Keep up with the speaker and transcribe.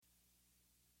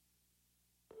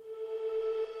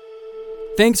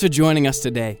Thanks for joining us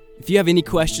today. If you have any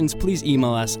questions, please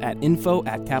email us at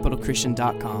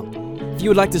info@capitalchristian.com. If you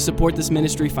would like to support this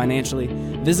ministry financially,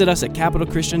 visit us at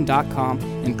capitalchristian.com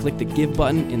and click the Give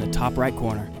button in the top right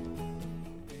corner.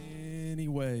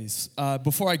 Anyways,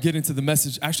 before I get into the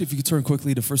message, actually, if you could turn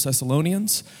quickly to 1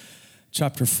 Thessalonians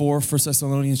chapter 4. 1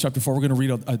 Thessalonians chapter 4, we're going to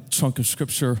read a chunk of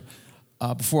scripture.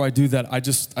 Before I do that, I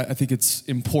think it's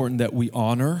important that we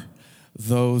honor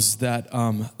those that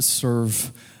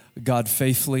serve God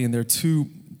faithfully. And there are two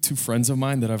friends of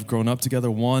mine that I've grown up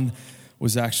together. One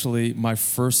was actually my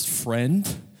first friend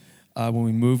when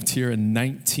we moved here in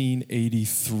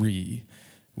 1983.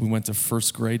 We went to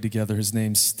first grade together. His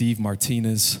name's Steve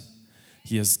Martinez.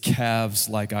 He has calves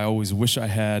like I always wish I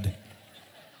had.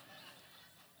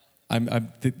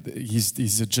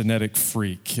 He's a genetic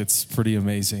freak. It's pretty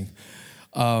amazing.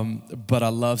 But I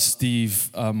love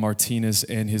Steve Martinez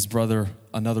and his brother,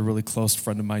 another really close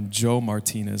friend of mine, Joe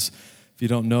Martinez. If you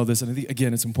don't know this, and I think,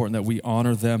 again, it's important that we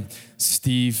honor them.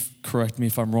 Steve, correct me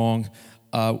if I'm wrong,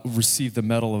 received the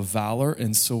Medal of Valor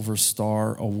and Silver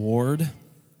Star Award.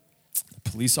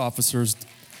 Police officers.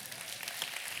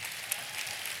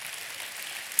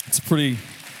 It's pretty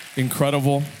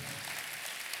incredible.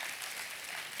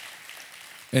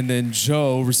 And then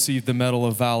Joe received the Medal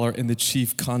of Valor and the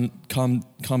Chief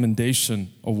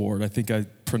Commendation Award. I think I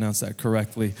pronounced that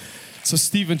correctly. So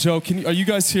Steve and Joe, are you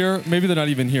guys here? Maybe they're not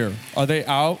even here. Are they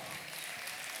out?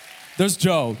 There's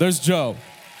Joe.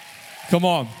 Come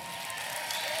on.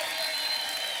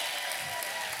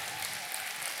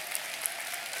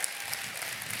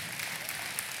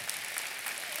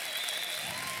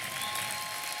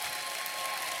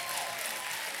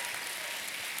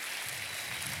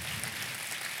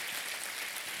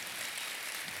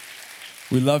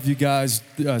 We love you guys.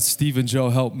 Steve and Joe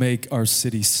help make our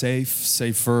city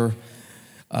safer.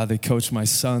 They coach my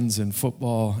sons in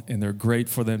football, and they're great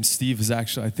for them. Steve is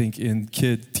actually, I think, in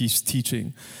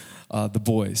teaching the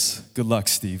boys. Good luck,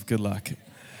 Steve. Good luck.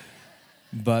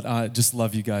 But I just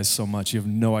love you guys so much. You have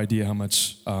no idea how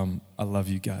much I love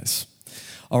you guys.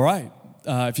 All right.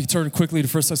 If you turn quickly to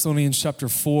 1 Thessalonians chapter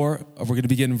 4, we're going to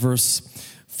begin in verse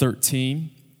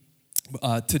 13.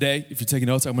 Today, if you're taking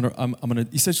notes, I'm gonna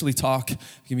essentially talk.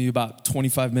 Give me about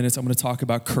 25 minutes. I'm gonna talk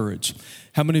about courage.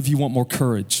 How many of you want more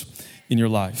courage in your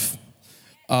life?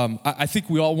 I think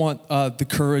we all want the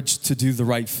courage to do the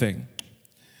right thing.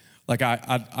 Like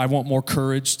I want more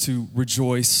courage to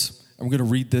rejoice. I'm gonna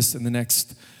read this in the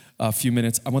next few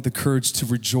minutes. I want the courage to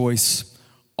rejoice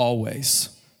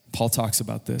always. Paul talks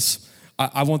about this.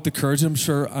 I want the courage, I'm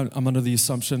sure I'm under the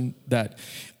assumption that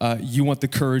you want the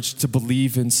courage to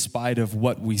believe in spite of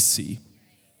what we see,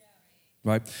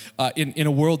 right? In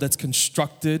a world that's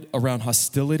constructed around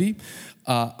hostility,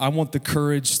 I want the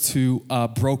courage to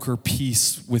broker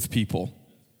peace with people.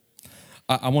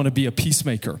 I want to be a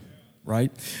peacemaker,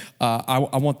 right?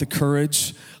 I want the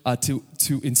courage to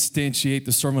instantiate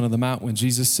the Sermon on the Mount when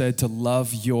Jesus said to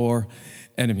love your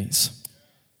enemies.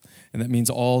 And that means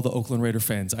all the Oakland Raider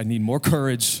fans. I need more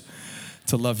courage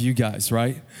to love you guys,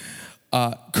 right?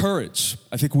 Courage.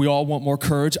 I think we all want more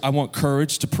courage. I want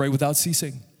courage to pray without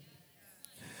ceasing.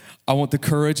 I want the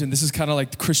courage, and this is kind of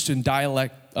like the Christian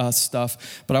dialect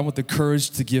stuff, but I want the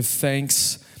courage to give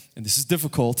thanks, and this is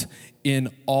difficult, in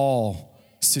all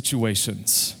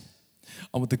situations.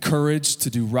 I want the courage to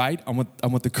do right. I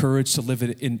want the courage to live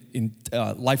in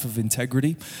life of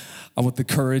integrity. I want the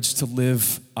courage to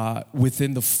live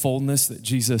within the fullness that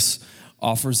Jesus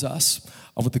offers us.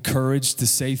 I want the courage to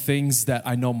say things that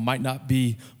I know might not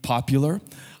be popular.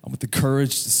 I want the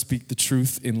courage to speak the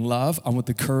truth in love. I want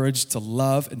the courage to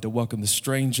love and to welcome the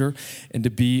stranger and to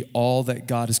be all that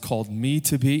God has called me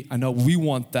to be. I know we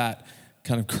want that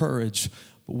kind of courage.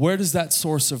 But where does that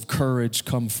source of courage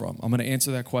come from? I'm going to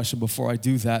answer that question before I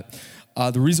do that.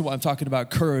 The reason why I'm talking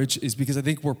about courage is because I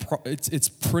think it's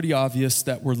pretty obvious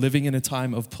that we're living in a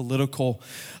time of political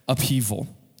upheaval.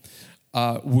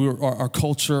 Our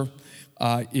culture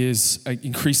is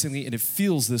increasingly, and it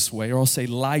feels this way, or I'll say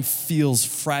life feels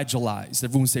fragilized.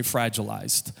 Everyone say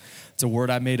fragilized. It's a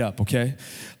word I made up, okay?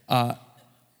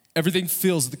 Everything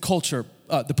feels, the culture,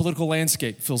 the political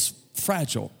landscape feels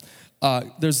fragile.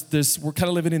 We're kind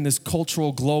of living in this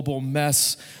cultural global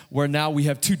mess where now we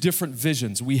have two different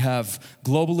visions. We have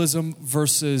globalism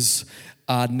versus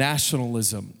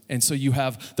nationalism. And so you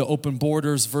have the open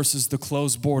borders versus the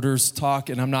closed borders talk.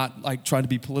 And I'm not like trying to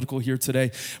be political here today,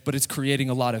 but it's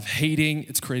creating a lot of hating.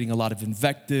 It's creating a lot of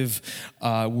invective.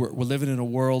 We're living in a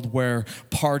world where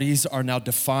parties are now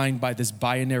defined by this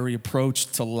binary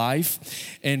approach to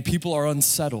life. And people are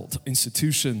unsettled.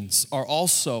 Institutions are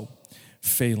also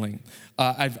failing.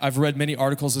 I've read many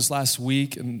articles this last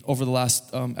week and over the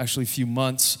last actually few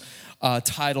months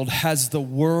titled, "Has the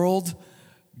World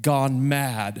Gone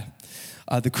Mad?"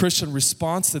 The Christian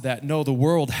response to that, no, the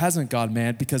world hasn't gone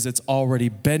mad because it's already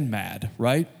been mad,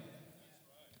 right?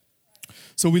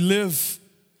 So we live,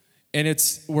 and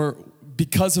we're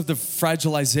because of the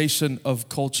fragilization of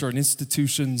culture and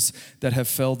institutions that have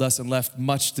failed us and left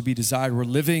much to be desired, we're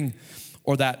living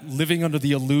under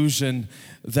the illusion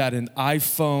that an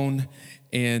iPhone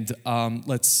and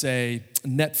let's say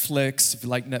Netflix, if you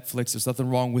like Netflix, there's nothing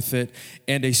wrong with it,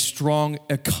 and a strong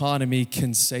economy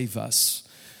can save us.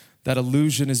 That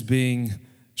illusion is being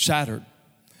shattered.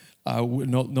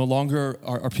 No longer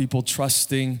are people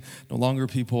trusting, no longer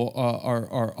people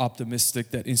are optimistic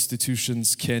that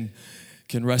institutions can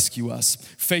rescue us.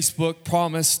 Facebook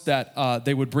promised that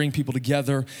they would bring people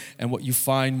together, and what you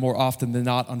find more often than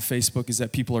not on Facebook is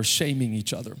that people are shaming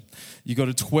each other. You go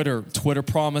to Twitter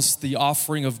promised the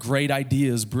offering of great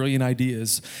ideas, brilliant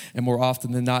ideas, and more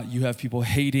often than not, you have people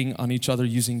hating on each other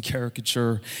using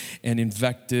caricature and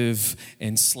invective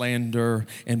and slander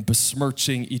and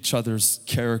besmirching each other's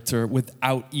character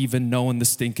without even knowing the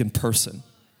stinking person.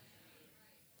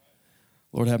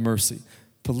 Lord have mercy.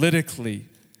 Politically,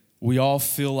 we all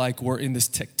feel like we're in this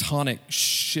tectonic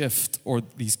shift, or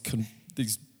these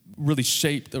really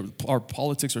shaped, our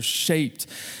politics are shaped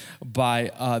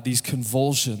by these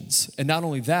convulsions. And not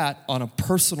only that, on a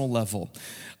personal level,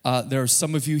 there are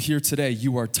some of you here today,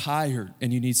 you are tired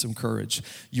and you need some courage.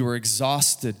 You are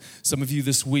exhausted. Some of you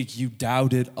this week, you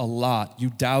doubted a lot. You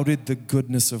doubted the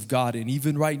goodness of God. And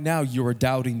even right now, you are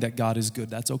doubting that God is good.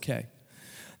 That's okay.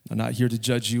 I'm not here to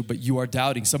judge you, but you are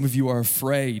doubting. Some of you are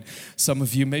afraid. Some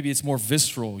of you, maybe it's more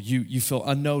visceral. You feel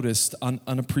unnoticed,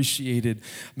 unappreciated.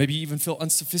 Maybe you even feel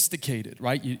unsophisticated,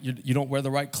 right? You don't wear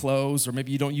the right clothes, or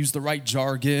maybe you don't use the right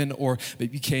jargon, or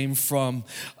maybe you came from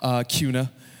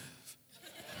CUNA.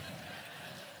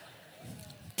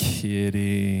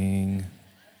 Kidding.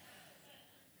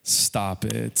 Stop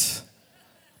it.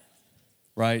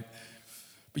 Right?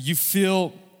 But you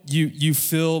feel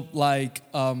like,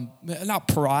 not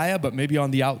pariah, but maybe on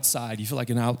the outside. You feel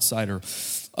like an outsider.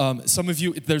 Some of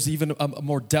you, there's even a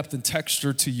more depth and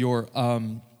texture to your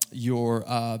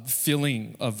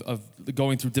feeling of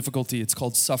going through difficulty. It's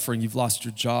called suffering. You've lost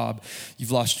your job.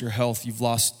 You've lost your health. You've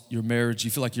lost your marriage. You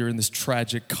feel like you're in this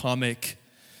tragic, comic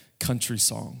country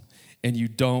song, and you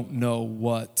don't know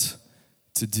what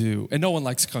to do. And no one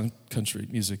likes country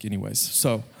music anyways.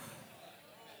 So,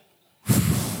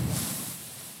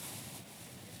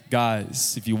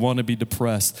 guys, if you want to be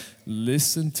depressed,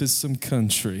 listen to some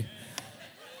country.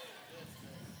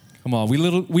 Come on, we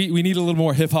need a little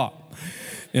more hip hop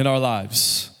in our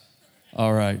lives.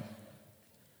 All right.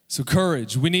 So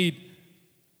courage. We need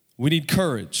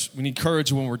courage. We need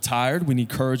courage when we're tired. We need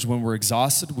courage when we're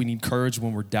exhausted. We need courage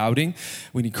when we're doubting.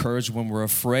 We need courage when we're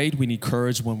afraid. We need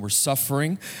courage when we're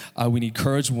suffering. We need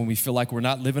courage when we feel like we're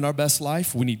not living our best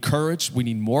life. We need courage. We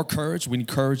need more courage. We need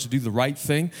courage to do the right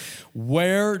thing.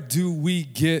 Where do we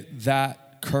get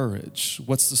that courage?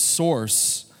 What's the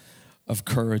source of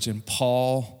courage? And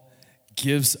Paul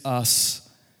gives us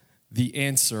the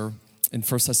answer in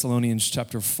 1 Thessalonians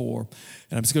chapter 4.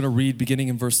 And I'm just going to read beginning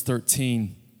in verse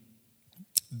 13.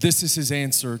 This is his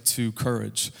answer to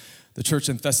courage. The church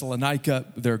in Thessalonica,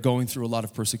 they're going through a lot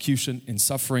of persecution and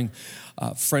suffering.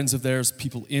 Friends of theirs,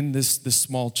 people in this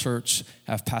small church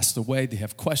have passed away. They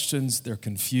have questions. They're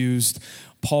confused.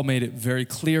 Paul made it very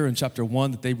clear in chapter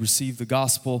 1 that they received the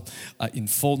gospel in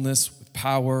fullness, with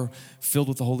power, filled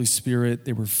with the Holy Spirit.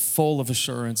 They were full of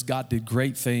assurance. God did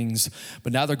great things.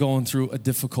 But now they're going through a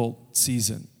difficult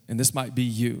season. And this might be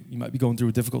you. You might be going through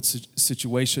a difficult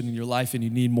situation in your life and you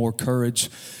need more courage.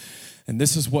 And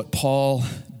this is what Paul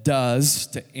does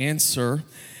to answer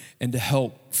and to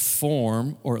help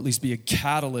form, or at least be a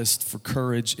catalyst for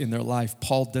courage in their life.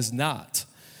 Paul does not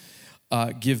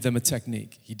give them a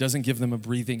technique. He doesn't give them a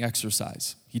breathing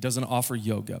exercise. He doesn't offer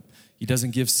yoga. He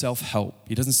doesn't give self-help.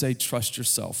 He doesn't say, trust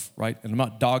yourself, right? And I'm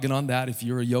not dogging on that. If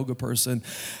you're a yoga person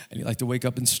and you like to wake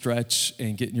up and stretch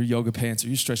and get in your yoga pants or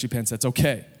your stretchy pants, that's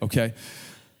okay, okay?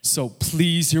 So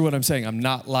please hear what I'm saying. I'm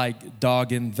not like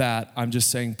dogging that. I'm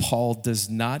just saying Paul does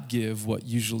not give what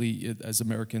usually as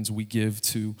Americans we give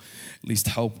to at least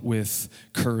help with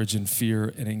courage and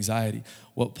fear and anxiety.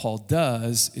 What Paul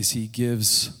does is he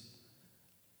gives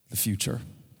the future.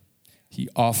 He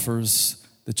offers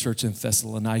the church in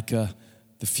Thessalonica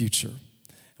the future.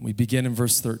 And we begin in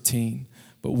verse 13.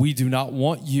 But we do not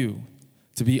want you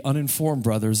to be uninformed,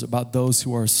 brothers, about those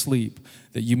who are asleep,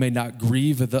 that you may not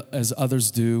grieve as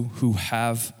others do who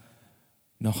have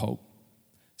no hope.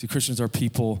 See, Christians are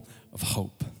people of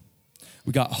hope.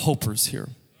 We got hopers here.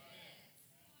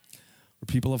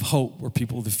 We're people of hope. We're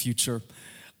people of the future.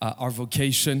 Our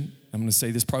vocation, I'm going to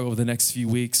say this probably over the next few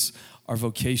weeks, our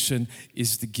vocation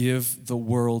is to give the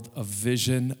world a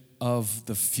vision of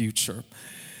the future.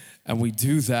 And we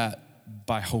do that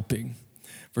by hoping.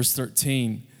 Verse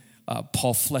 13,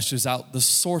 Paul fleshes out the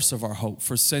source of our hope.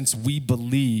 For since we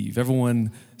believe,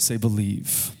 everyone say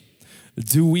believe.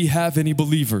 Do we have any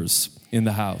believers in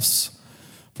the house?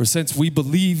 For since we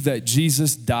believe that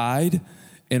Jesus died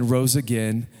and rose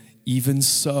again, even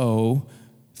so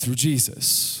through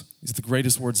Jesus. These are the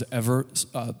greatest words ever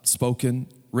spoken,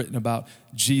 written about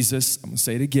Jesus. I'm going to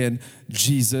say it again.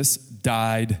 Jesus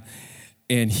died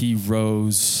and he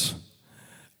rose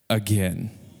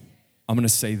again. I'm going to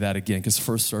say that again because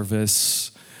first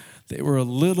service, they were a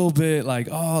little bit like,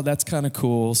 oh, that's kind of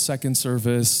cool. Second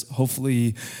service,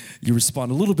 hopefully you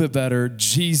respond a little bit better.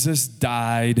 Jesus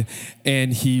died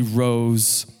and he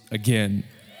rose again.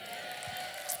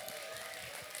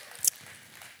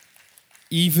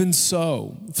 Even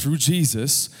so, through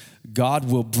Jesus, God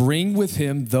will bring with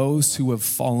him those who have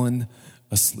fallen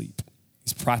asleep.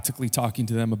 He's practically talking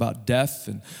to them about death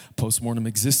and post-mortem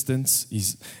existence.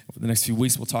 Over the next few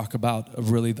weeks, we'll talk about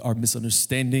really our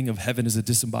misunderstanding of heaven as a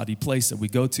disembodied place that we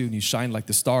go to, and you shine like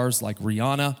the stars, like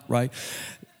Rihanna, right?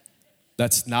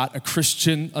 That's not a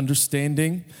Christian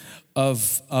understanding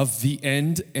of the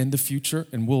end and the future.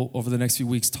 And we'll, over the next few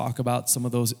weeks, talk about some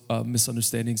of those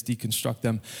misunderstandings, deconstruct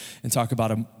them, and talk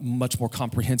about a much more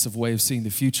comprehensive way of seeing the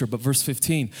future. But verse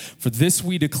 15, for this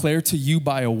we declare to you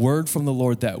by a word from the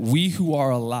Lord that we who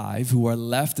are alive, who are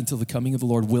left until the coming of the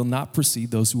Lord, will not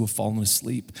precede those who have fallen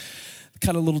asleep.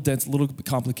 Kind of a little dense, a little bit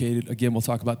complicated. Again, we'll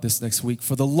talk about this next week.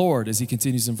 For the Lord, as he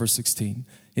continues in verse 16,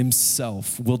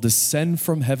 himself will descend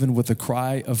from heaven with a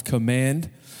cry of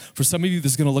command. For some of you,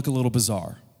 this is going to look a little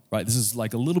bizarre, right? This is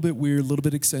like a little bit weird, a little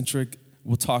bit eccentric.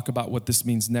 We'll talk about what this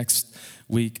means next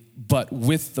week. But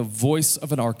with the voice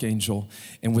of an archangel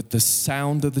and with the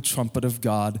sound of the trumpet of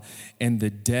God, and the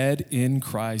dead in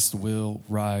Christ will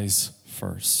rise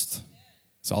first.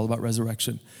 It's all about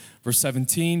resurrection. Verse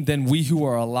 17, then we who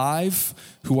are alive,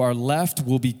 who are left,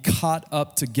 will be caught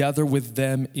up together with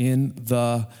them in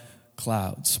the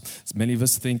clouds. As many of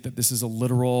us think that this is a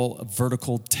literal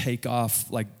vertical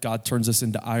takeoff, like God turns us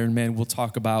into Iron Man. We'll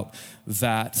talk about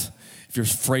that. If you're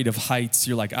afraid of heights,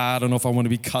 you're like, I don't know if I want to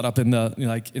be caught up in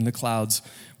the clouds.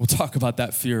 We'll talk about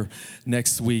that fear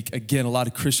next week. Again, a lot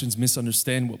of Christians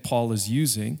misunderstand what Paul is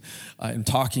using and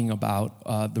talking about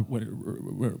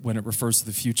when it refers to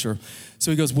the future.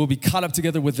 So he goes, we'll be caught up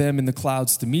together with them in the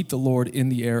clouds to meet the Lord in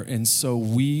the air, and so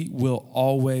we will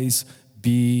always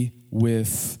be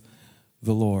with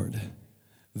the Lord.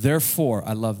 Therefore,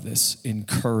 I love this,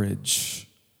 encourage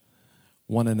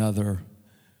one another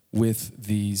with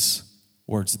these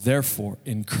words. Therefore,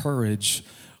 encourage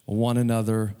one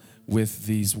another with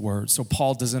these words. So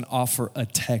Paul doesn't offer a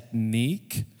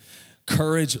technique.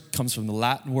 Courage comes from the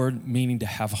Latin word meaning to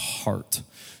have heart.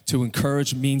 To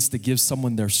encourage means to give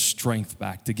someone their strength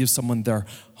back, to give someone their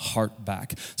heart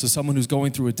back. So someone who's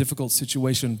going through a difficult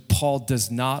situation, Paul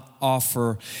does not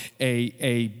offer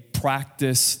a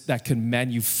practice that can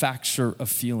manufacture a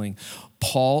feeling.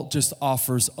 Paul just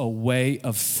offers a way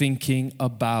of thinking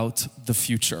about the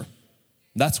future.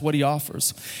 That's what he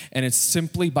offers. And it's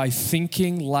simply by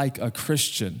thinking like a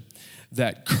Christian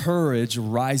that courage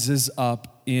rises up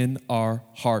in our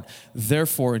heart.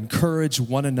 Therefore, encourage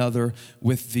one another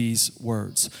with these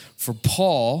words. For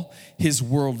Paul, his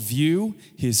worldview,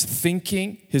 his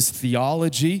thinking, his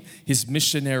theology, his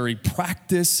missionary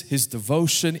practice, his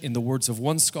devotion, in the words of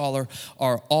one scholar,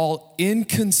 are all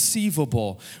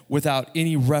inconceivable without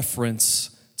any reference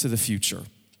to the future.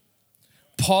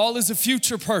 Paul is a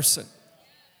future person.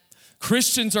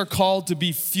 Christians are called to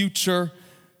be future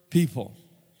people.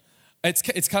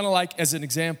 It's kind of like, as an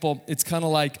example, it's kind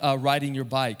of like riding your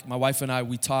bike. My wife and I,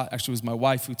 we taught, actually it was my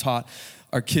wife who taught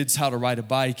our kids how to ride a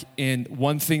bike. And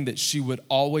one thing that she would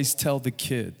always tell the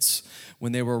kids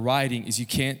when they were riding is you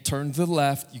can't turn to the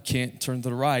left, you can't turn to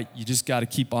the right, you just got to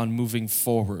keep on moving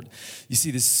forward. You see,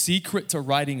 the secret to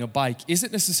riding a bike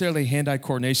isn't necessarily hand-eye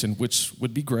coordination, which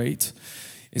would be great.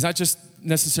 It's not just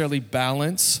necessarily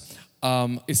balance.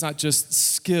 It's not just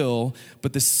skill,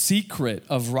 but the secret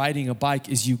of riding a bike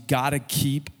is you gotta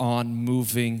keep on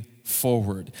moving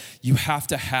forward. You have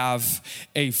to have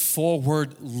a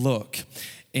forward look.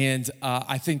 And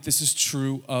I think this is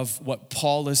true of what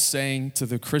Paul is saying to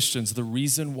the Christians. The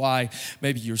reason why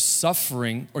maybe you're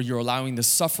suffering or you're allowing the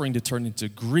suffering to turn into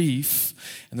grief,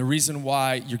 and the reason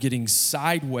why you're getting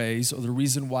sideways, or the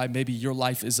reason why maybe your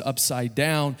life is upside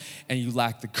down and you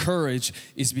lack the courage,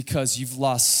 is because you've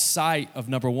lost sight of,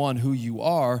 number one, who you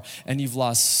are, and you've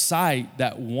lost sight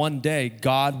that one day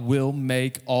God will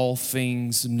make all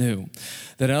things new.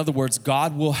 That in other words,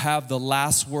 God will have the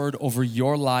last word over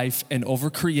your life and over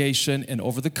creation and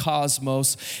over the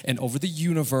cosmos and over the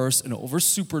universe and over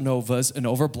supernovas and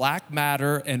over black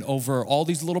matter and over all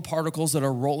these little particles that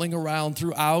are rolling around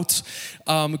throughout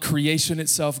creation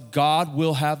itself. God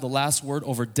will have the last word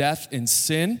over death and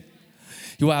sin.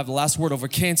 He will have the last word over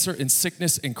cancer and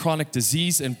sickness and chronic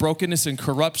disease and brokenness and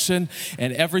corruption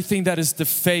and everything that has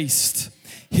defaced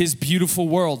his beautiful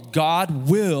world. God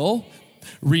will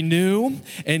renew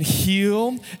and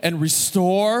heal and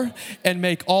restore and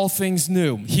make all things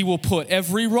new. He will put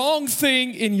every wrong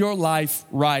thing in your life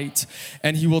right,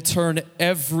 and he will turn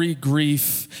every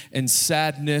grief and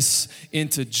sadness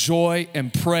into joy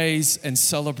and praise and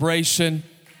celebration.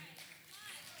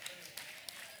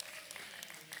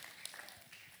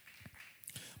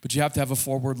 But you have to have a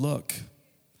forward look.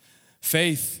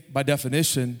 Faith, by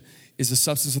definition, is the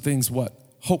substance of things what?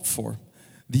 Hoped for.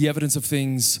 The evidence of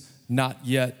things not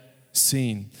yet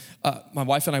seen. My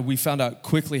wife and I, we found out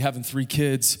quickly, having 3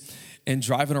 kids and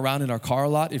driving around in our car a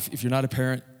lot. If you're not a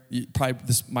parent, probably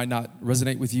this might not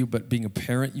resonate with you, but being a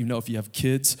parent, you know, if you have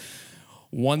kids,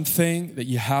 one thing that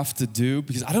you have to do,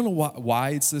 because I don't know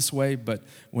why it's this way, but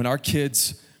when our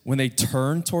kids, when they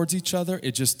turn towards each other,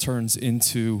 it just turns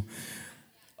into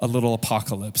a little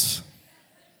apocalypse.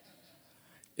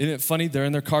 Isn't it funny? They're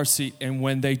in their car seat, and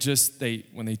when they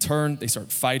turn, they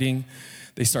start fighting.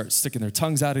 They start sticking their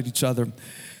tongues out at each other.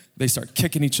 They start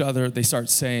kicking each other. They start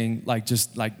saying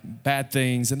just bad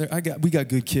things. And we got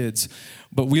good kids.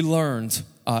 But we learned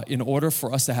in order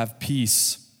for us to have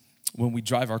peace when we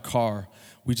drive our car,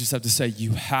 we just have to say,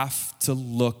 you have to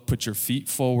look, put your feet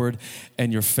forward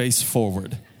and your face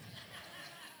forward.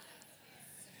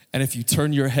 And if you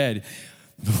turn your head,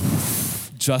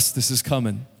 justice is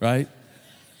coming, right?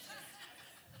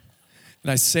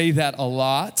 And I say that a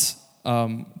lot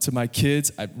to my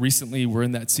kids. Recently, we're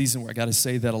in that season where I got to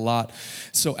say that a lot.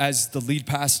 So as the lead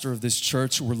pastor of this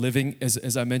church, we're living,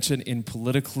 as I mentioned, in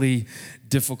politically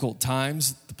difficult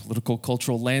times. The political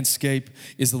cultural landscape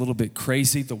is a little bit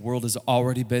crazy. The world has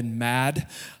already been mad.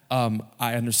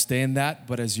 I understand that,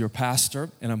 but as your pastor,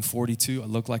 and I'm 42, I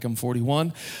look like I'm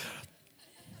 41,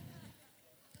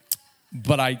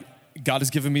 but God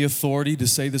has given me authority to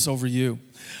say this over you.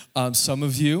 Some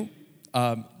of you,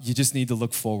 you just need to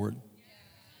look forward.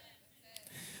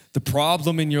 The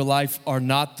problem in your life are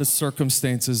not the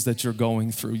circumstances that you're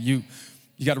going through. You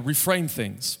got to reframe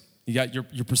things. You got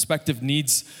your perspective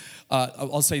needs,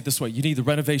 I'll say it this way, you need the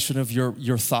renovation of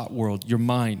your thought world, your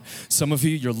mind. Some of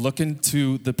you, you're looking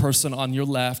to the person on your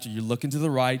left, or you're looking to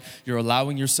the right, you're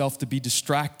allowing yourself to be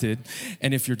distracted.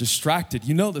 And if you're distracted,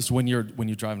 you know this when you're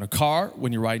driving a car,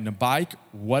 when you're riding a bike,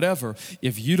 whatever.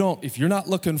 If you're not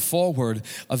looking forward,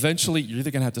 eventually you're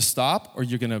either gonna have to stop, or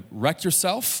you're gonna wreck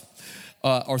yourself,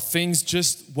 or things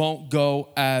just won't go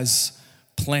as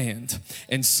planned.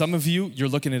 And some of you, you're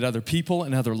looking at other people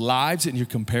and other lives and you're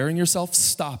comparing yourself.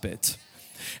 Stop it.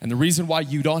 And the reason why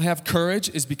you don't have courage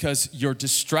is because you're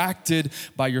distracted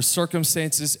by your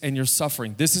circumstances and your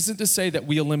suffering. This isn't to say that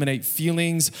we eliminate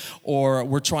feelings or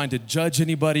we're trying to judge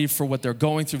anybody for what they're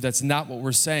going through. That's not what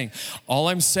we're saying. All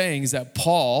I'm saying is that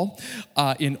Paul,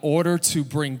 in order to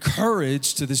bring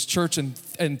courage to this church in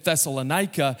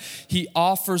Thessalonica, he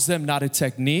offers them not a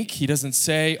technique. He doesn't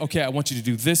say, okay, I want you to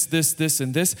do this, this, this,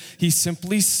 and this. He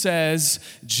simply says,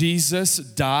 Jesus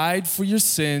died for your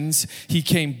sins. He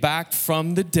came back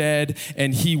from the dead,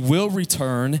 and he will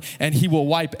return, and he will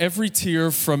wipe every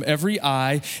tear from every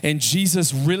eye. And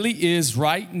Jesus really is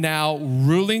right now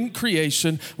ruling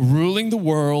creation, ruling the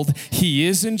world. He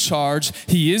is in charge.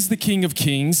 He is the King of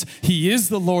Kings. He is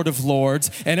the Lord of Lords.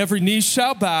 And every knee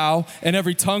shall bow, and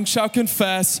every tongue shall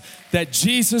confess that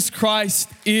Jesus Christ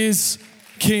is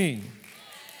King.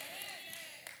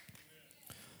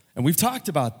 And we've talked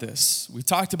about this. We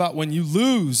talked about when you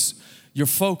lose your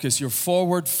focus, your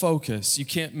forward focus, you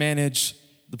can't manage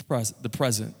the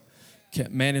present.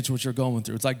 Can't manage what you're going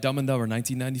through. It's like Dumb and Dumber,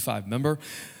 1995. Remember?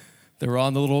 They were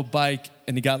on the little bike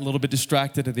and they got a little bit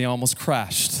distracted and they almost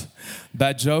crashed.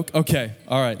 Bad joke? Okay,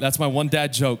 all right. That's my one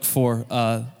dad joke for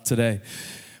today.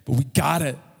 But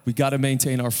we got to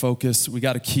maintain our focus. We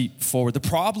got to keep forward. The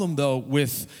problem, though,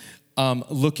 with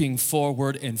looking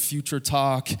forward and future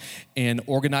talk and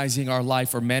organizing our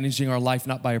life or managing our life,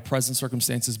 not by our present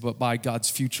circumstances, but by God's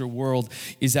future world,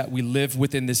 is that we live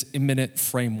within this immanent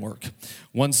framework.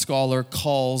 One scholar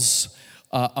calls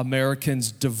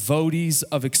Americans devotees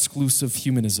of exclusive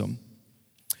humanism.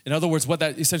 In other words, what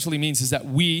that essentially means is that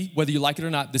we, whether you like it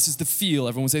or not, this is the feel,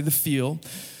 everyone say the feel.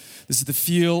 This is the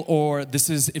feel, or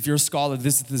this is, if you're a scholar,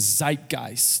 this is the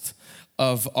zeitgeist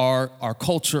of our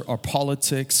culture, our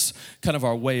politics, kind of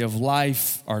our way of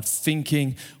life, our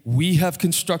thinking. We have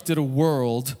constructed a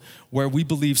world where we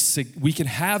believe we can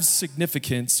have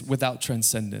significance without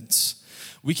transcendence.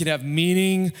 We can have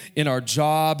meaning in our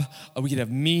job. We can have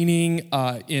meaning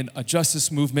in a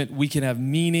justice movement. We can have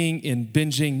meaning in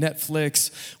binging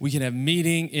Netflix. We can have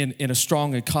meaning in a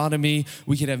strong economy.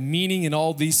 We can have meaning in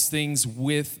all these things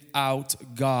without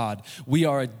God. We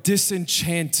are a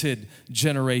disenchanted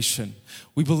generation.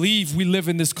 We believe we live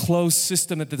in this closed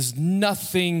system, that there's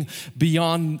nothing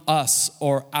beyond us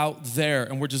or out there,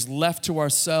 and we're just left to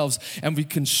ourselves, and we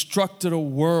constructed a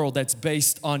world that's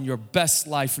based on your best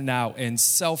life now and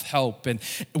self-help, and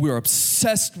we're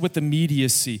obsessed with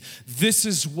immediacy. This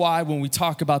is why when we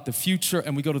talk about the future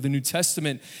and we go to the New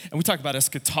Testament and we talk about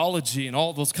eschatology and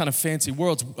all those kind of fancy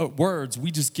words,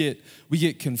 we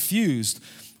get confused.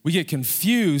 We get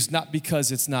confused not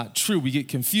because it's not true. We get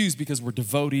confused because we're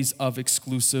devotees of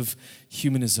exclusive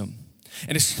humanism.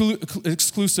 And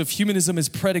exclusive humanism is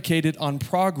predicated on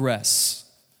progress,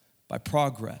 by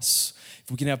progress. If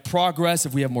we can have progress,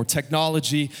 if we have more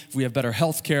technology, if we have better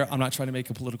healthcare, I'm not trying to make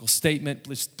a political statement,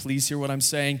 please hear what I'm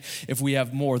saying. If we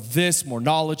have more this, more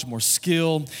knowledge, more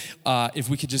skill, if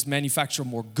we could just manufacture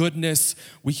more goodness,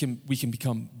 we can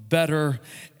become better.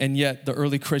 And yet the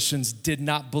early Christians did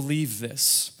not believe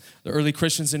this. The early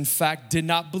Christians, in fact, did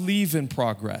not believe in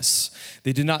progress.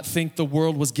 They did not think the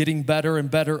world was getting better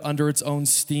and better under its own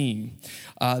steam.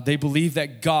 They believed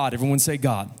that God, everyone say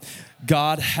God,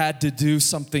 God had to do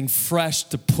something fresh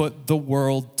to put the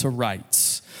world to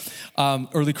rights.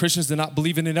 Early Christians did not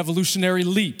believe in an evolutionary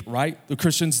leap, right? The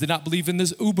Christians did not believe in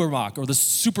this Ubermacht or the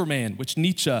Superman, which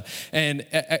Nietzsche and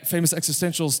famous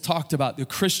existentials talked about. The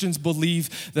Christians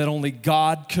believe that only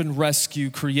God can rescue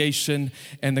creation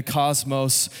and the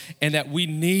cosmos, and that we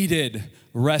needed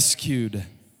rescued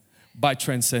by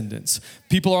transcendence.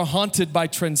 People are haunted by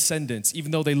transcendence, even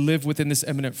though they live within this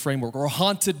eminent framework. We're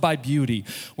haunted by beauty.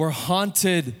 We're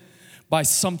haunted by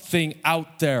something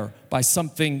out there, by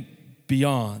something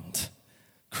beyond.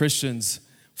 Christians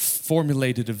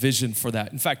formulated a vision for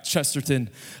that. In fact,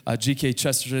 Chesterton, G.K.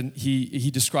 Chesterton,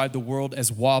 he described the world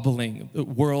as wobbling. The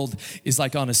world is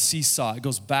like on a seesaw. It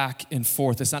goes back and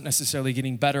forth. It's not necessarily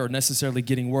getting better or necessarily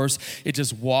getting worse. It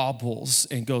just wobbles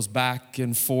and goes back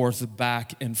and forth,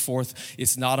 back and forth.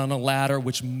 It's not on a ladder,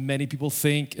 which many people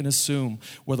think and assume,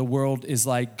 where the world is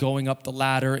like going up the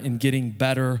ladder and getting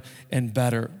better and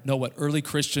better. No, what early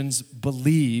Christians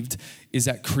believed is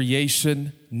that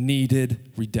creation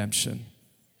needed redemption.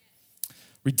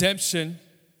 Redemption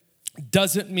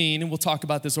doesn't mean, and we'll talk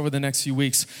about this over the next few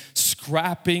weeks,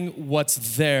 scrapping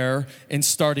what's there and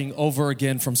starting over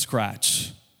again from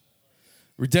scratch.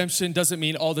 Redemption doesn't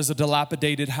mean, oh, there's a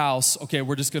dilapidated house. Okay,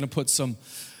 we're just going to put some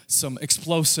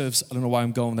explosives. I don't know why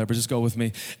I'm going there, but just go with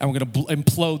me. And we're going to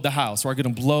implode the house. We're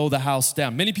going to blow the house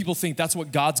down. Many people think that's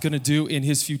what God's going to do in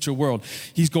his future world.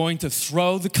 He's going to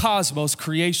throw the cosmos,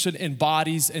 creation and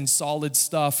bodies and solid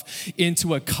stuff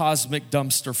into a cosmic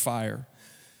dumpster fire,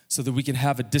 so that we can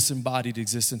have a disembodied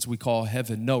existence we call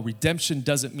heaven. No, redemption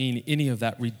doesn't mean any of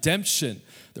that. Redemption,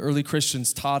 the early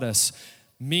Christians taught us,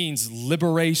 means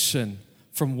liberation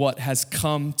from what has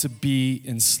come to be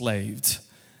enslaved.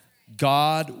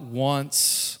 God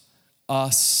wants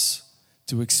us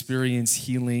to experience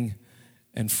healing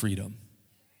and freedom.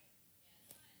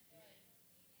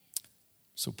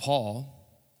 So Paul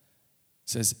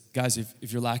says, guys,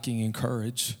 if you're lacking in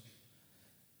courage,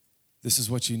 this is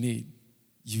what you need.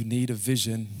 You need a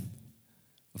vision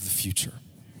of the future.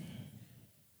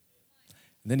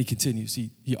 And then he continues.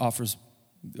 He offers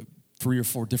 3 or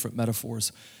 4 different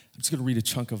metaphors. I'm just going to read a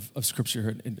chunk of scripture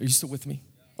here. Are you still with me?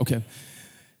 Okay.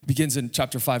 It begins in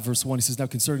chapter 5, verse 1. He says, now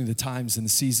concerning the times and the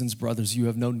seasons, brothers, you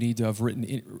have no need to have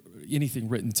anything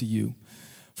written to you.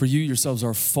 For you yourselves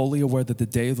are fully aware that the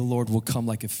day of the Lord will come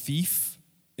like a thief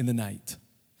in the night.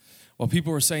 While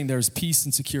people are saying there's peace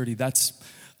and security, that's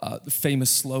the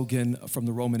famous slogan from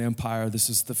the Roman Empire. This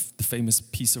is the famous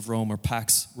Peace of Rome, or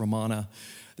Pax Romana.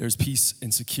 There's peace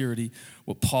and security.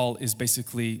 What Paul is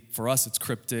basically, for us it's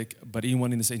cryptic, but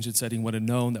anyone in this ancient setting would have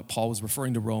known that Paul was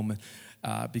referring to Rome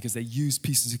because they use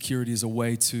peace and security as a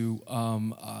way to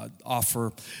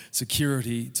offer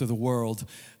security to the world.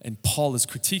 And Paul is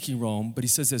critiquing Rome, but he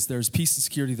says this: there's peace and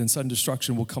security, then sudden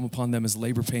destruction will come upon them as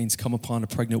labor pains come upon a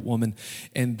pregnant woman,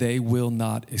 and they will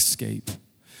not escape.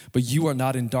 But you are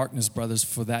not in darkness, brothers,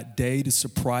 for that day to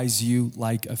surprise you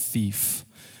like a thief.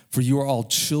 For you are all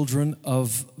children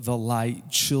of the light,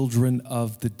 children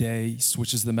of the day,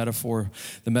 which is the metaphor.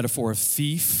 The metaphor of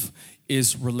thief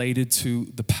is related to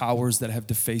the powers that have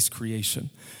defaced creation.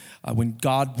 When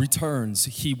God returns,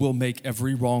 he will make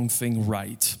every wrong thing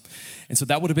right. And so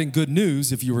that would have been good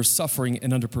news if you were suffering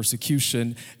and under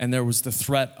persecution and there was the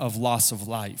threat of loss of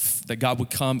life, that God would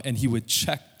come and he would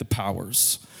check the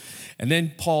powers. And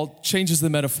then Paul changes the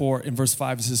metaphor in verse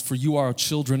 5. He says, for you are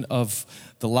children of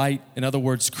the light. In other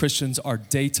words, Christians are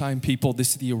daytime people. This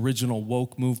is the original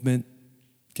woke movement.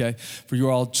 Okay, for you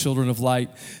are all children of light,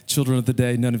 children of the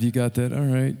day. None of you got that? All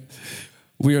right.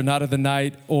 We are not of the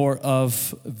night or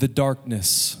of the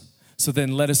darkness. So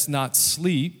then let us not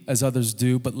sleep as others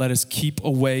do, but let us keep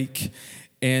awake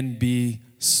and be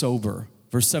sober.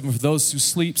 Verse 7, for those who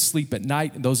sleep, sleep at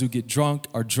night, and those who get drunk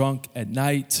are drunk at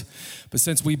night. But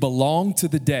since we belong to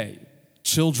the day,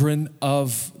 children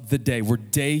of the day, we're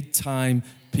daytime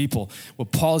people.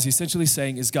 What Paul is essentially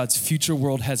saying is God's future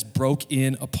world has broke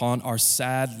in upon our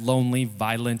sad, lonely,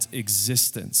 violent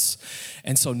existence.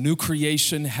 And so new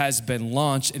creation has been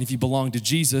launched. And if you belong to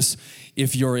Jesus,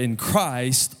 if you're in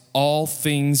Christ, all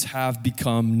things have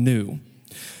become new.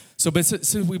 So, but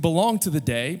since we belong to the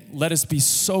day, let us be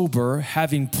sober,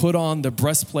 having put on the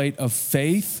breastplate of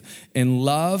faith and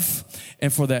love,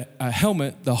 and for the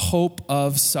helmet, the hope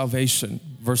of salvation.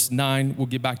 Verse 9, we'll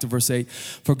get back to verse 8.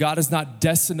 For God has not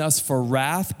destined us for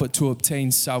wrath, but to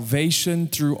obtain salvation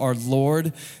through our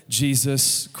Lord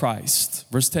Jesus Christ.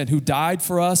 Verse 10, who died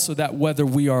for us so that whether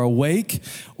we are awake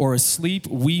or asleep,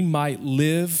 we might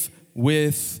live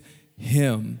with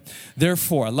him.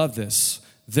 Therefore, I love this.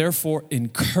 Therefore,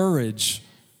 encourage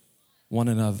one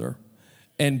another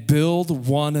and build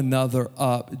one another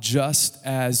up just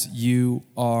as you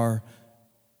are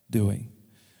doing.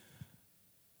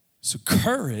 So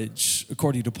courage,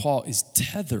 according to Paul, is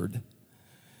tethered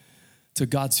to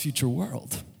God's future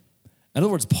world. In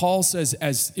other words, Paul says,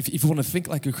 if you want to think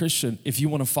like a Christian, if you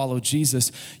want to follow Jesus,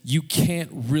 you can't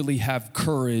really have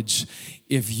courage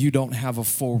if you don't have a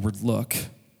forward look.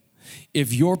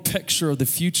 If your picture of the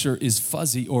future is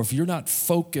fuzzy, or if you're not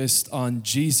focused on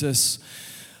Jesus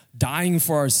dying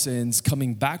for our sins,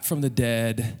 coming back from the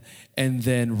dead, and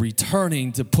then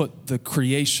returning to put the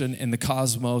creation and the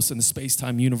cosmos and the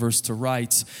space-time universe to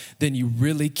rights, then you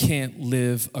really can't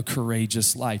live a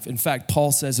courageous life. In fact,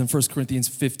 Paul says in 1 Corinthians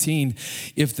 15,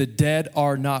 if the dead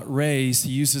are not raised,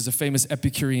 he uses a famous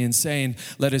Epicurean saying,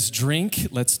 let us drink,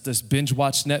 let's just binge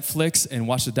watch Netflix and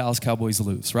watch the Dallas Cowboys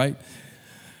lose, right?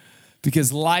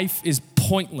 Because life is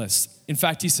pointless. In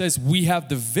fact, he says we have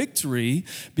the victory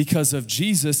because of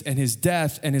Jesus and his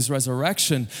death and his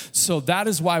resurrection. So that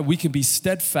is why we can be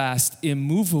steadfast,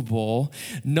 immovable,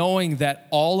 knowing that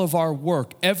all of our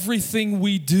work, everything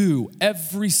we do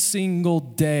every single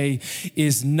day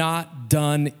is not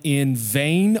done in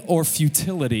vain or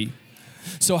futility.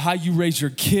 So how you raise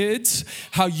your kids,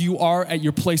 how you are at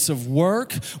your place of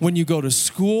work, when you go to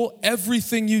school,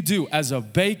 everything you do as a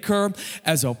baker,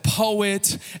 as a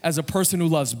poet, as a person who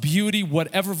loves beauty,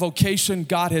 whatever vocation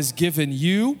God has given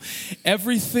you,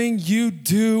 everything you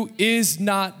do is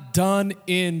not done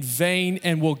in vain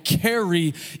and will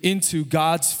carry into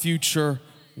God's future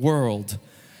world.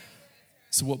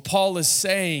 So what Paul is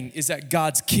saying is that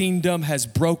God's kingdom has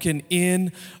broken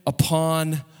in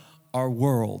upon our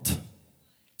world.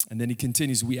 And then he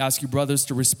continues, we ask you, brothers,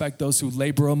 to respect those who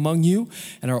labor among you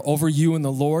and are over you in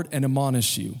the Lord and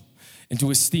admonish you, and to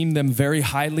esteem them very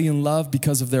highly in love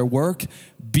because of their work.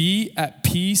 Be at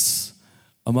peace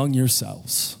among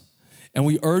yourselves. And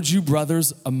we urge you,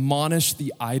 brothers, admonish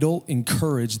the idle,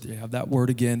 encourage, they have that word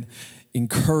again,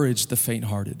 encourage the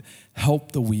faint-hearted,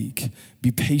 help the weak,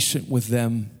 be patient with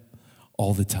them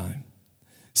all the time.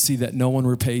 See that no one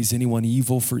repays anyone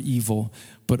evil for evil,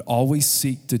 but always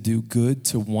seek to do good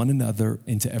to one another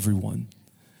and to everyone.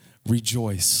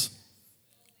 Rejoice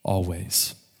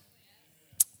always.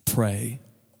 Pray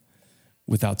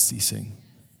without ceasing.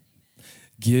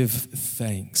 Give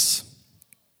thanks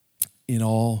in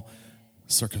all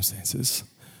circumstances,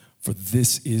 for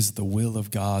this is the will of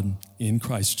God in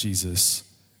Christ Jesus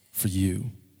for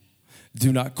you.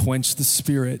 Do not quench the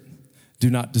spirit. Do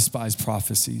not despise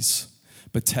prophecies,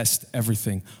 but test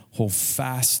everything. Hold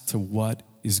fast to what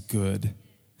is good.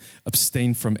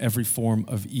 Abstain from every form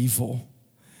of evil.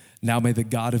 Now may the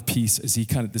God of peace, as he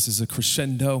this is a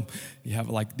crescendo. You have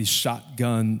like these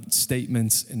shotgun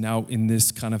statements. And now in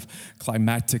this kind of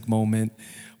climactic moment,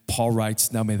 Paul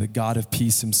writes, now may the God of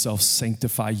peace himself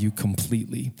sanctify you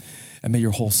completely. And may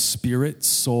your whole spirit,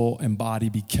 soul, and body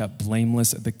be kept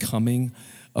blameless at the coming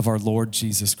of our Lord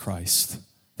Jesus Christ.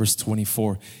 Verse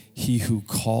 24, he who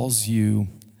calls you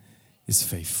is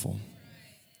faithful.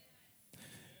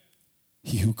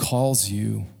 He who calls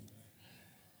you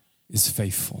is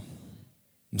faithful.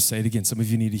 I'm going to say it again. Some of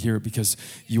you need to hear it because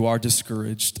you are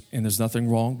discouraged, and there's nothing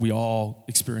wrong. We all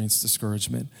experience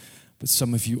discouragement, but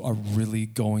some of you are really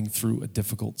going through a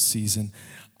difficult season.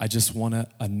 I just want to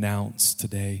announce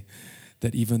today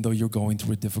that even though you're going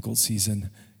through a difficult season,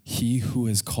 he who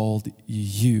has called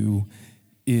you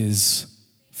is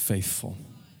faithful.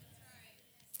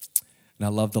 And I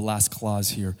love the last clause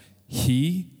here.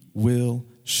 He will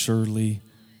surely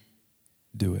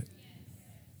do it.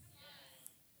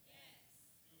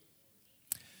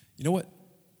 You know what?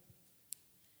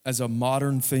 As a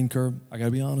modern thinker, I got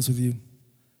to be honest with you.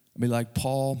 I mean, like,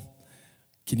 Paul,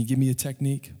 can you give me a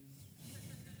technique?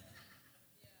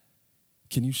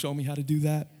 Can you show me how to do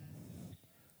that?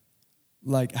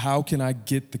 Like, how can I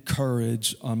get the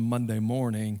courage on Monday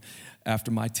morning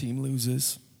after my team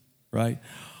loses, right?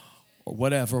 Or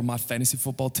whatever, my fantasy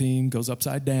football team goes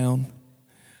upside down,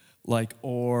 like,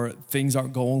 or things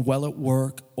aren't going well at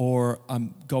work, or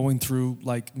I'm going through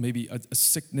like maybe a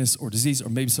sickness or disease, or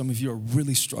maybe some of you are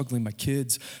really struggling. My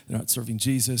kids, they're not serving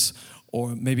Jesus,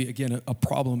 or maybe again a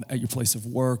problem at your place of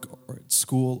work or at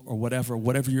school or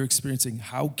whatever you're experiencing.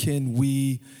 How can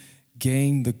we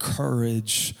gain the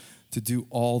courage to do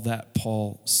all that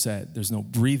Paul said? There's no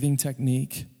breathing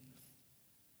technique.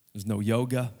 There's no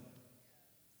yoga.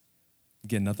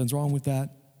 Again, nothing's wrong with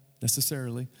that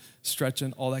necessarily.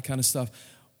 Stretching, all that kind of stuff.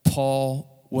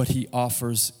 Paul, what he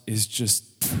offers is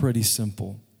just pretty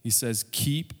simple. He says,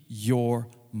 keep your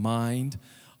mind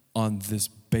on this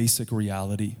basic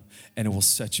reality, and it will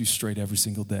set you straight every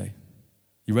single day.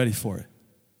 You ready for it?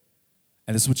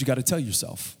 And this is what you got to tell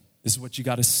yourself. This is what you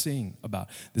got to sing about.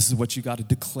 This is what you got to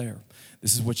declare.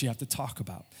 This is what you have to talk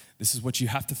about. This is what you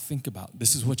have to think about.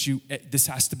 This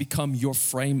has to become your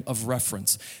frame of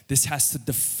reference. This has to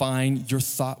define your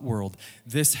thought world.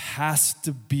 This has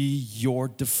to be your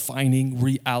defining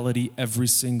reality every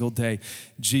single day.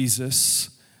 Jesus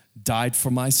died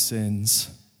for my sins.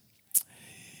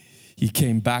 He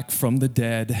came back from the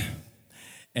dead,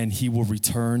 and he will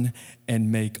return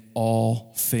and make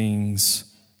all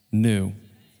things new.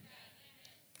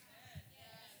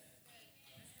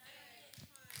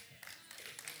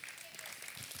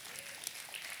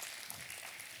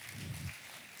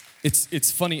 It's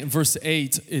funny, in verse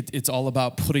 8, it's all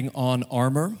about putting on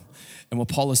armor. And what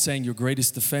Paul is saying, your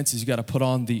greatest defense is you got to put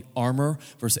on the armor.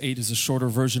 Verse 8 is a shorter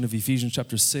version of Ephesians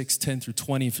chapter 6, 10 through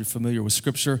 20, if you're familiar with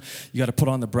Scripture. You got to put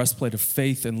on the breastplate of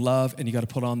faith and love, and you got to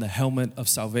put on the helmet of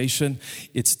salvation.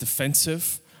 It's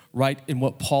defensive, right? And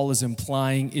what Paul is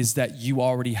implying is that you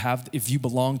already have, if you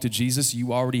belong to Jesus,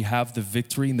 you already have the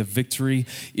victory, and the victory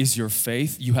is your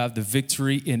faith. You have the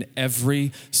victory in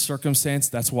every circumstance.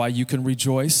 That's why you can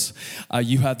rejoice.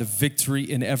 You have the victory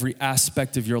in every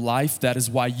aspect of your life. That is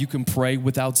why you can pray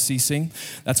without ceasing.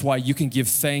 That's why you can give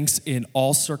thanks in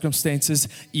all circumstances,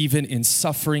 even in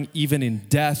suffering, even in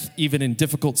death, even in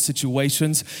difficult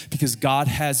situations, because God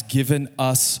has given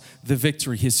us the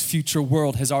victory. His future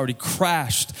world has already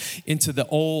crashed into the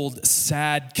old,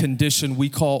 sad condition we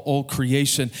call old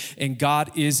creation. And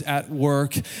God is at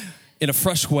work in a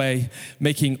fresh way,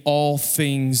 making all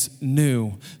things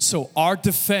new. So our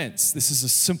defense, this is a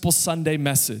simple Sunday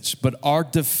message, but our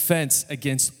defense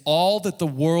against all that the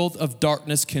world of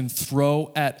darkness can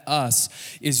throw at us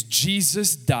is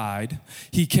Jesus died.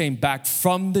 He came back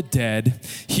from the dead.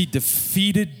 He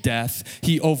defeated death.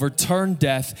 He overturned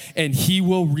death, and he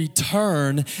will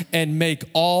return and make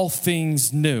all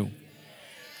things new.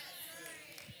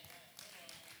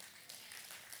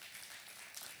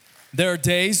 There are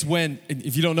days when,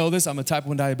 if you don't know this, I'm a type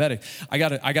 1 diabetic. I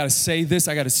gotta say this,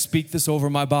 I gotta speak this over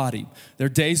my body. There are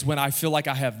days when I feel like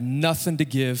I have nothing to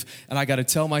give, and I gotta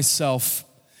tell myself,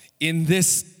 in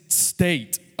this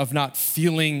state of not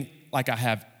feeling like I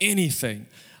have anything,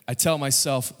 I tell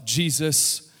myself,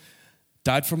 Jesus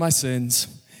died for my sins.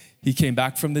 He came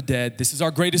back from the dead. This is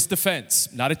our greatest defense,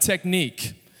 not a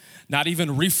technique, not even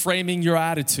reframing your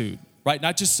attitude. Right?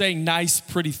 Not just saying nice,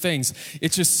 pretty things.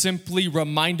 It's just simply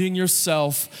reminding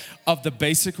yourself of the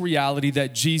basic reality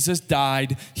that Jesus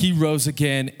died, he rose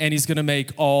again, and he's gonna make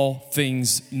all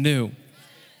things new.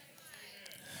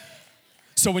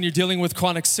 So when you're dealing with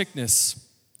chronic sickness,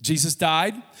 Jesus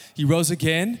died, he rose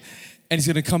again, and he's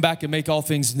gonna come back and make all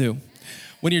things new.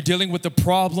 When you're dealing with a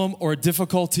problem or a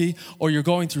difficulty, or you're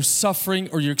going through suffering,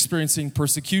 or you're experiencing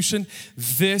persecution,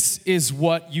 this is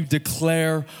what you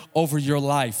declare over your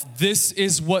life. This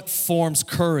is what forms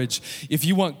courage. If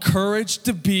you want courage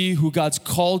to be who God's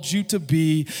called you to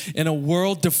be in a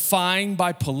world defined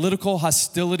by political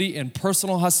hostility and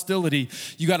personal hostility,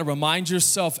 you got to remind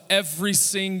yourself every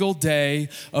single day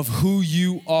of who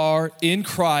you are in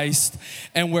Christ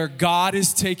and where God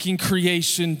is taking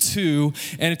creation to.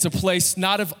 And it's a place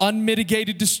not of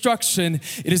unmitigated destruction.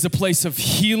 It is a place of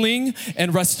healing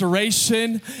and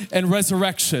restoration and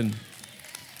resurrection.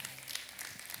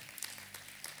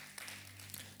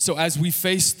 So as we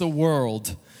face the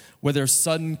world where there's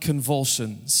sudden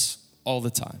convulsions all the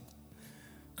time,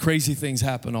 crazy things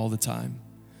happen all the time,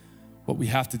 what we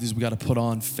have to do is we got to put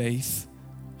on faith,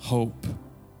 hope,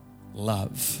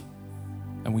 love.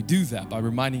 And we do that by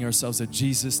reminding ourselves that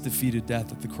Jesus defeated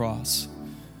death at the cross.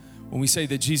 When we say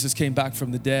that Jesus came back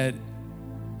from the dead,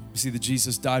 we see that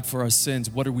Jesus died for our sins.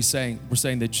 What are we saying? We're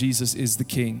saying that Jesus is the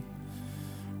King.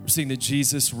 We're saying that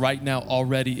Jesus right now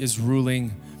already is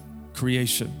ruling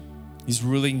creation. He's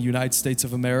ruling the United States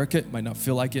of America. It might not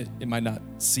feel like it. It might not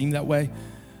seem that way,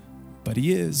 but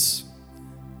he is.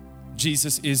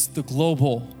 Jesus is the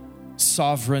global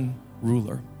sovereign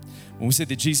ruler. When we say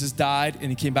that Jesus died and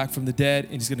he came back from the dead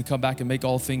and he's going to come back and make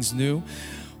all things new,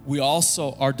 we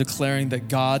also are declaring that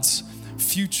God's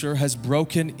future has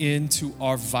broken into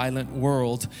our violent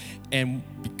world, and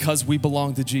because we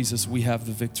belong to Jesus, we have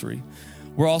the victory.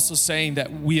 We're also saying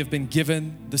that we have been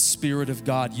given the Spirit of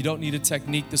God. You don't need a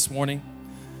technique this morning.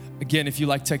 Again, if you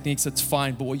like techniques, that's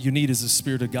fine, but what you need is the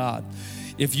Spirit of God.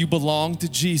 If you belong to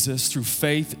Jesus through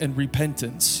faith and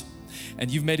repentance,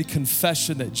 and you've made a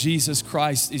confession that Jesus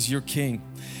Christ is your King,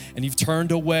 and you've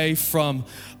turned away from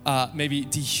maybe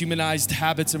dehumanized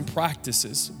habits and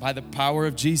practices, by the power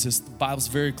of Jesus, the Bible's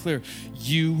very clear.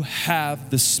 You have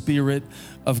the Spirit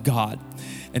of God.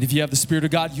 And if you have the Spirit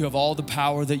of God, you have all the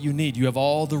power that you need. You have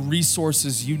all the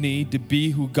resources you need to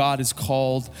be who God has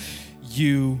called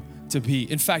you to be.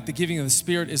 In fact, the giving of the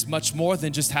Spirit is much more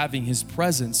than just having His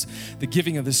presence. The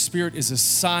giving of the Spirit is a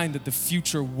sign that the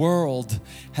future world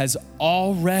has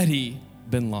already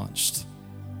been launched.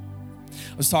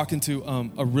 I was talking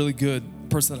to a really good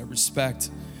person that I respect,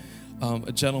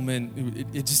 a gentleman.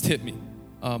 It just hit me.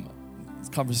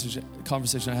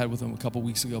 Conversation I had with him a couple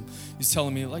weeks ago. He's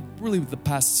telling me, like, really the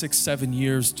past 6-7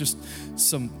 years, just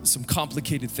some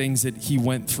complicated things that he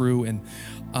went through.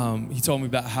 And he told me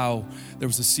about how there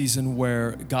was a season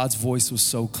where God's voice was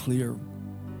so clear.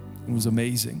 It was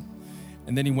amazing.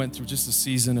 And then he went through just a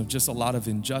season of just a lot of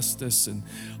injustice and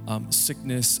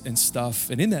sickness and stuff.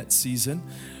 And in that season,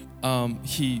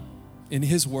 he, in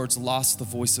his words, lost the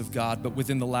voice of God. But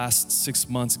within the last 6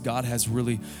 months, God has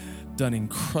really done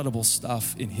incredible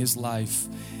stuff in his life.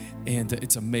 And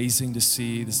it's amazing to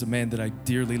see. This is a man that I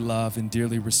dearly love and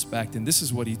dearly respect. And this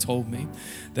is what he told me,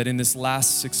 that in this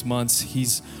last 6 months,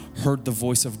 he's heard the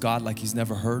voice of God like he's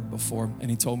never heard before. And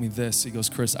he told me this. He goes,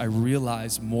 Chris, I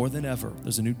realize more than ever,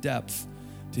 there's a new depth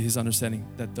to his understanding,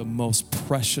 that the most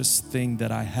precious thing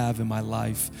that I have in my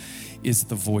life is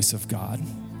the voice of God.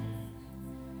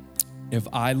 If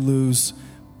I lose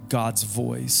God's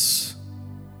voice,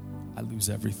 I lose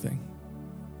everything.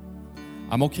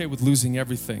 I'm okay with losing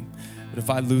everything, but if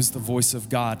I lose the voice of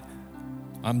God,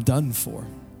 I'm done for.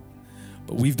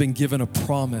 But we've been given a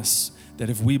promise that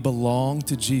if we belong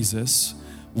to Jesus,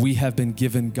 we have been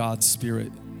given God's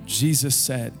Spirit. Jesus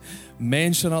said,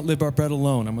 man shall not live by bread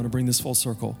alone. I'm going to bring this full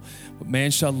circle. But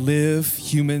man shall live,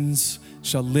 humans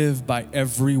shall live by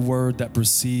every word that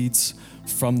proceeds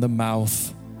from the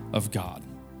mouth of God.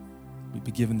 We've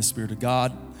been given the Spirit of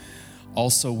God.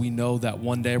 Also, we know that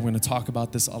one day, we're going to talk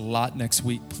about this a lot next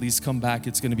week. Please come back.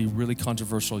 It's going to be really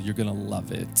controversial. You're going to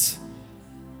love it.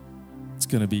 It's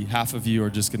going to be, half of you are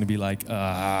just going to be like,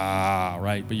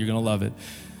 right? But you're going to love it.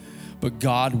 But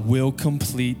God will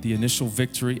complete the initial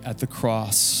victory at the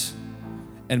cross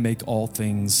and make all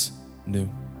things new.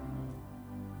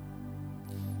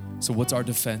 So what's our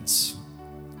defense?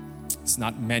 It's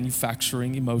not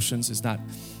manufacturing emotions. It's not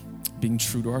being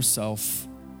true to ourselves.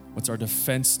 What's our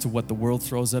defense to what the world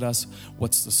throws at us?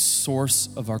 What's the source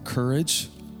of our courage?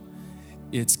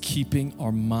 It's keeping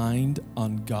our mind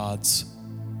on God's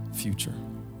future.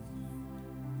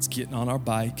 It's getting on our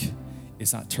bike.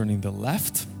 It's not turning to the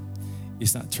left.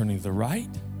 It's not turning to the right.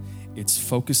 It's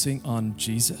focusing on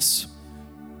Jesus.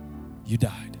 You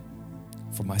died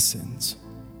for my sins.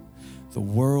 The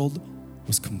world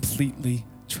was completely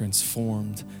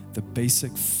transformed. The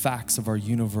basic facts of our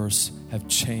universe have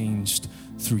changed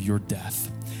through your death.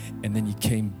 And then you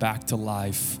came back to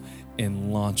life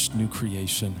and launched new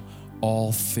creation.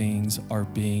 All things are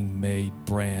being made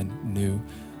brand new.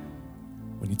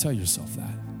 When you tell yourself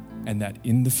that, and that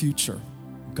in the future,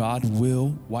 God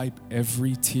will wipe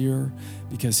every tear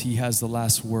because he has the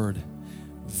last word,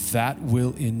 that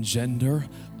will engender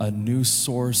a new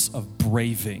source of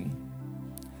braving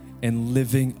and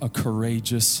living a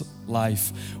courageous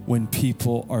life when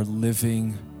people are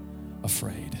living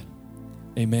afraid.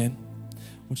 Amen. I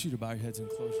want you to bow your heads and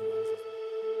close your eyes.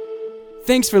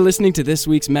 Thanks for listening to this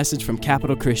week's message from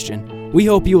Capital Christian. We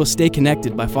hope you will stay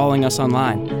connected by following us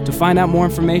online. To find out more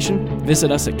information,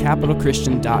 visit us at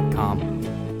capitalchristian.com.